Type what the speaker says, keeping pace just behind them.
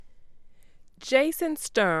Jason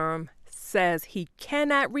Sturm says he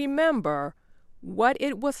cannot remember what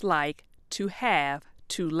it was like to have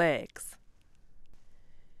two legs.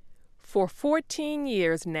 For 14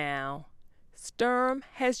 years now, Sturm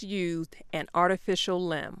has used an artificial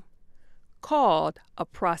limb, called a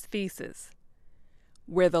prosthesis,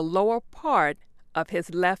 where the lower part of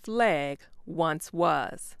his left leg once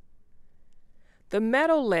was. The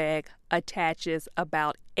metal leg attaches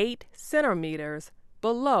about 8 centimeters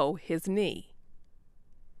below his knee.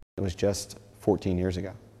 It was just 14 years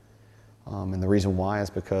ago. And the reason why is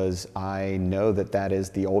because I know that that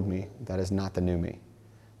is the old me. That is not the new me.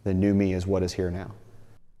 The new me is what is here now.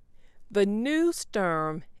 The new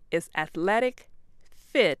Sturm is athletic,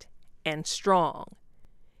 fit, and strong.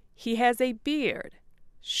 He has a beard,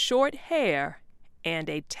 short hair, and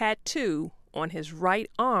a tattoo on his right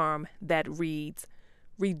arm that reads,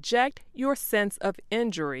 "Reject your sense of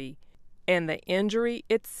injury," and the injury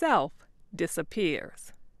itself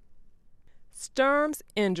disappears. Sturm's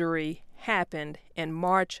injury happened in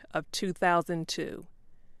March of 2002.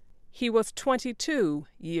 He was 22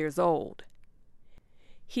 years old.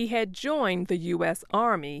 He had joined the U.S.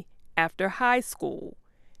 Army after high school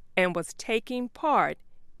and was taking part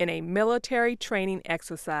in a military training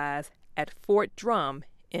exercise at Fort Drum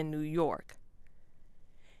in New York.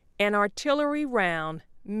 An artillery round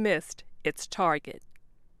missed its target.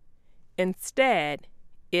 Instead,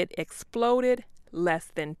 it exploded less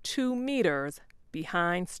than 2 meters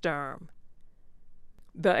behind Sturm.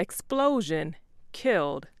 The explosion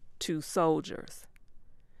killed 2 soldiers.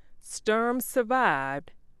 Sturm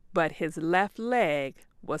survived, but his left leg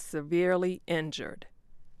was severely injured.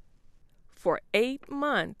 For 8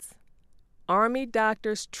 months, Army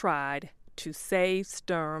doctors tried to save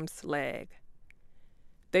Sturm's leg.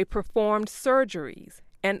 They performed surgeries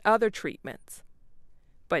and other treatments,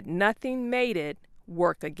 but nothing made it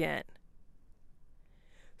work again.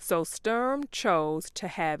 So Sturm chose to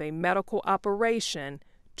have a medical operation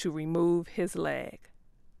to remove his leg.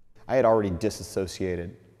 I had already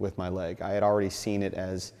disassociated with my leg. I had already seen it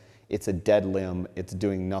as it's a dead limb, it's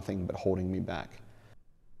doing nothing but holding me back.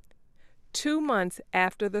 2 months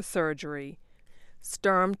after the surgery,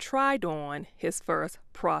 Sturm tried on his first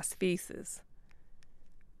prosthesis.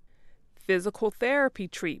 Physical therapy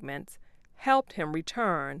treatments helped him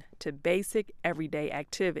return to basic everyday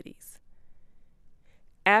activities.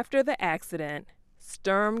 After the accident,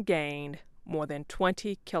 Sturm gained more than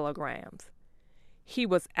 20 kilograms. He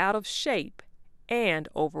was out of shape and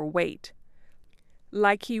overweight,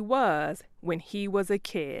 like he was when he was a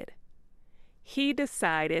kid. He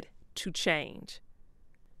decided to change.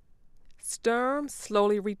 Sturm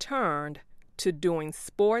slowly returned to doing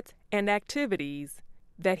sports and activities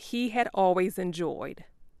that he had always enjoyed,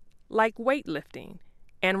 like weightlifting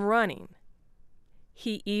and running.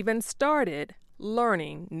 He even started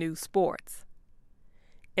learning new sports.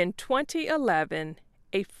 In 2011,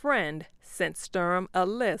 a friend sent Sturm a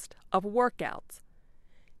list of workouts.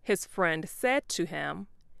 His friend said to him,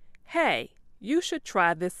 "Hey, you should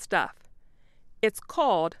try this stuff. It's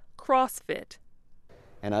called CrossFit."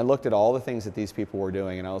 And I looked at all the things that these people were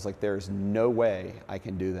doing and I was like, there's no way I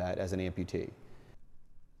can do that as an amputee.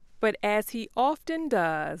 But as he often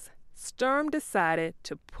does, Sturm decided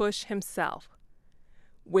to push himself.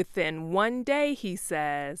 Within 1 day, he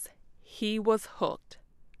says, he was hooked.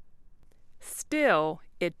 Still,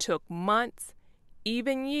 it took months,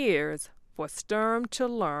 even years, for Sturm to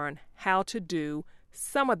learn how to do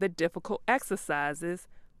some of the difficult exercises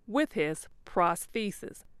with his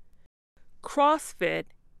prosthesis. CrossFit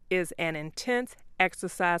is an intense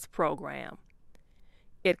exercise program.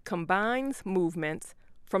 It combines movements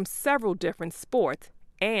from several different sports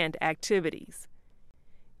and activities.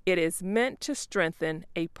 It is meant to strengthen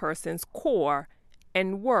a person's core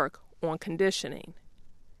and work on conditioning.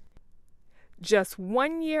 Just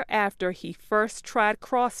 1 year after he first tried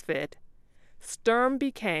CrossFit, Sturm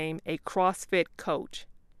became a CrossFit coach.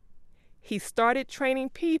 He started training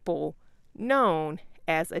people known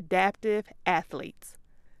as adaptive athletes,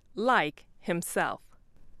 like himself.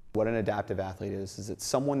 What an adaptive athlete is it's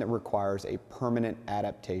someone that requires a permanent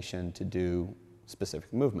adaptation to do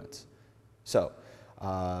specific movements. So,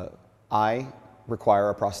 I require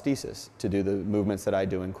a prosthesis to do the movements that I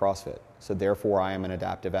do in CrossFit. So therefore, I am an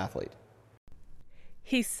adaptive athlete.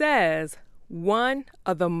 He says one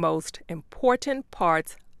of the most important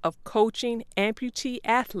parts of coaching amputee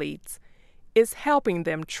athletes is helping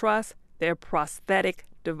them trust their prosthetic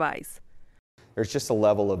device. There's just a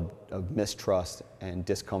level of mistrust and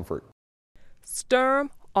discomfort. Sturm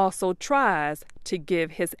also tries to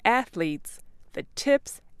give his athletes the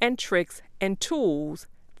tips and tricks and tools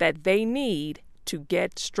that they need to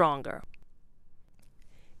get stronger.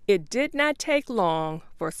 It did not take long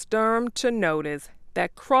for Sturm to notice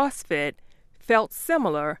that CrossFit felt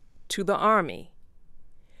similar to the Army.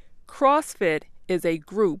 CrossFit is a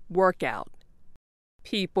group workout.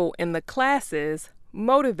 People in the classes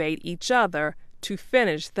motivate each other to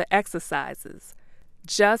finish the exercises,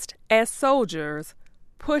 just as soldiers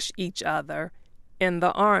push each other in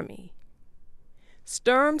the Army.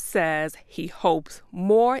 Sturm says he hopes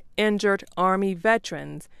more injured Army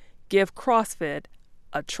veterans give CrossFit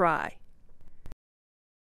a try.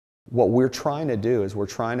 What we're trying to do is we're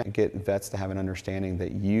trying to get vets to have an understanding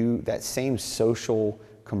that that same social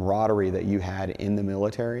camaraderie that you had in the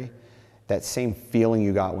military, that same feeling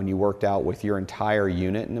you got when you worked out with your entire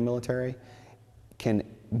unit in the military, can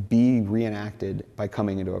be reenacted by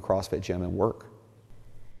coming into a CrossFit gym and work.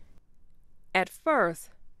 At first,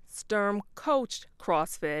 Sturm coached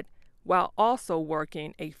CrossFit while also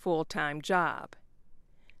working a full-time job.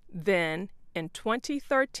 Then, in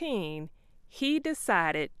 2013, he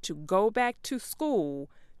decided to go back to school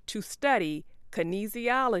to study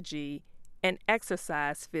kinesiology and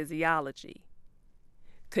exercise physiology.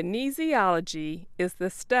 Kinesiology is the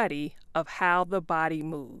study of how the body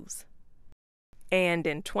moves. And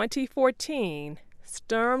in 2014,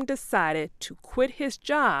 Sturm decided to quit his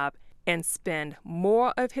job and spend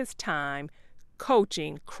more of his time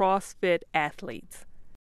coaching CrossFit athletes.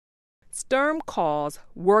 Sturm calls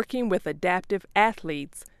working with adaptive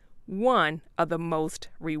athletes one of the most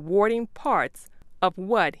rewarding parts of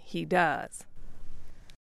what he does.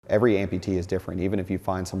 Every amputee is different. Even if you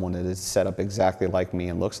find someone that is set up exactly like me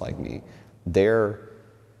and looks like me, their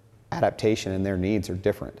adaptation and their needs are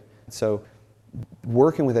different. So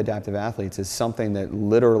working with adaptive athletes is something that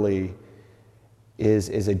literally is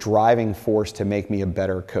a driving force to make me a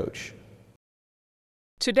better coach.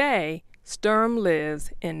 Today, Sturm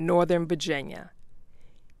lives in Northern Virginia.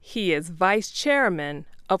 He is vice chairman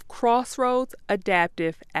of Crossroads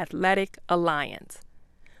Adaptive Athletic Alliance.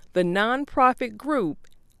 The nonprofit group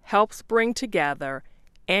helps bring together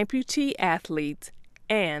amputee athletes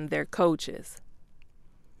and their coaches.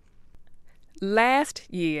 Last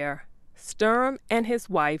year, Sturm and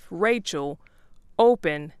his wife Rachel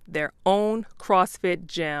opened their own CrossFit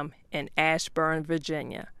gym in Ashburn,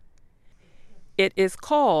 Virginia. It is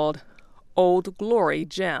called Old Glory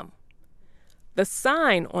Gym. The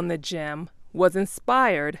sign on the gym was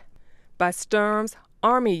inspired by Sturm's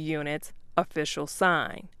Army unit's official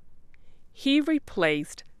sign. He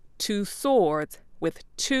replaced 2 swords with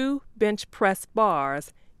 2 bench press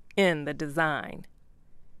bars in the design.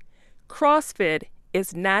 CrossFit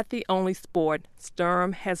is not the only sport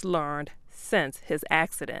Sturm has learned since his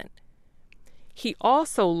accident. He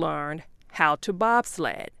also learned how to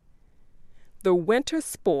bobsled. The winter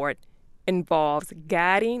sport involves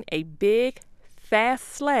guiding a big, fast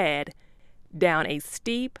sled down a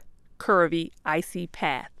steep, curvy, icy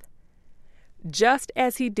path. Just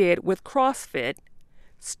as he did with CrossFit,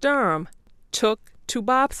 Sturm took to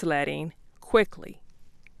bobsledding quickly.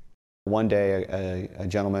 One day, a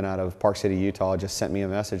gentleman out of Park City, Utah, just sent me a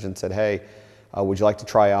message and said, "Hey, would you like to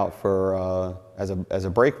try out for as a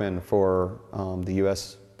brakeman for the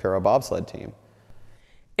U.S. Para Bobsled team?"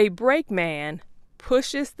 A brakeman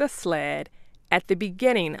pushes the sled at the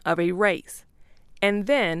beginning of a race and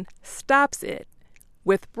then stops it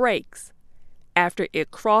with brakes after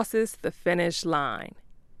it crosses the finish line.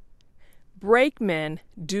 Brakemen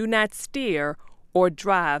do not steer or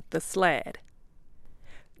drive the sled.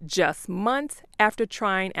 Just months after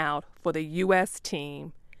trying out for the U.S.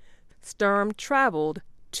 team, Sturm traveled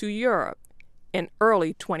to Europe in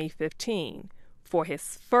early 2015 for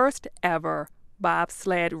his first ever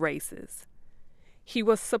bobsled races. He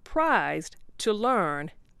was surprised to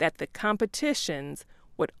learn that the competitions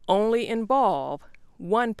would only involve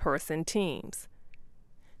one-person teams.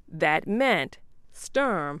 That meant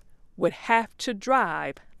Sturm would have to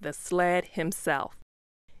drive the sled himself.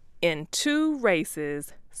 In 2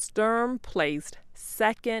 races, Sturm placed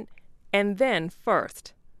second and then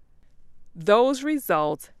first. Those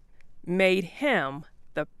results made him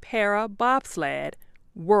the para bobsled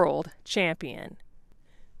world champion.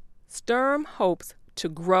 Sturm hopes to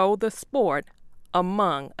grow the sport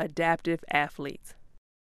among adaptive athletes.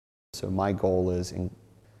 So my goal is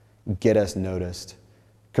get us noticed,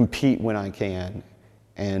 compete when I can,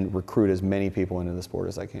 and recruit as many people into the sport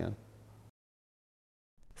as I can.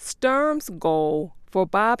 Sturm's goal for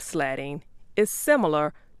bobsledding is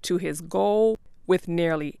similar to his goal with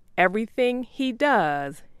nearly everything he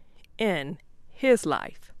does in his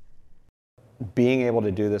life. Being able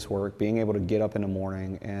to do this work, being able to get up in the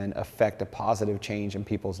morning and affect a positive change in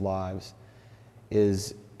people's lives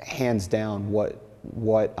is hands down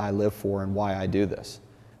what I live for and why I do this.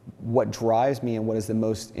 what drives me and what is the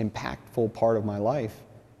most impactful part of my life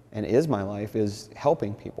and is my life is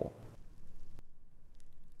helping people.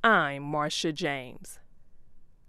 I'm Marcia James.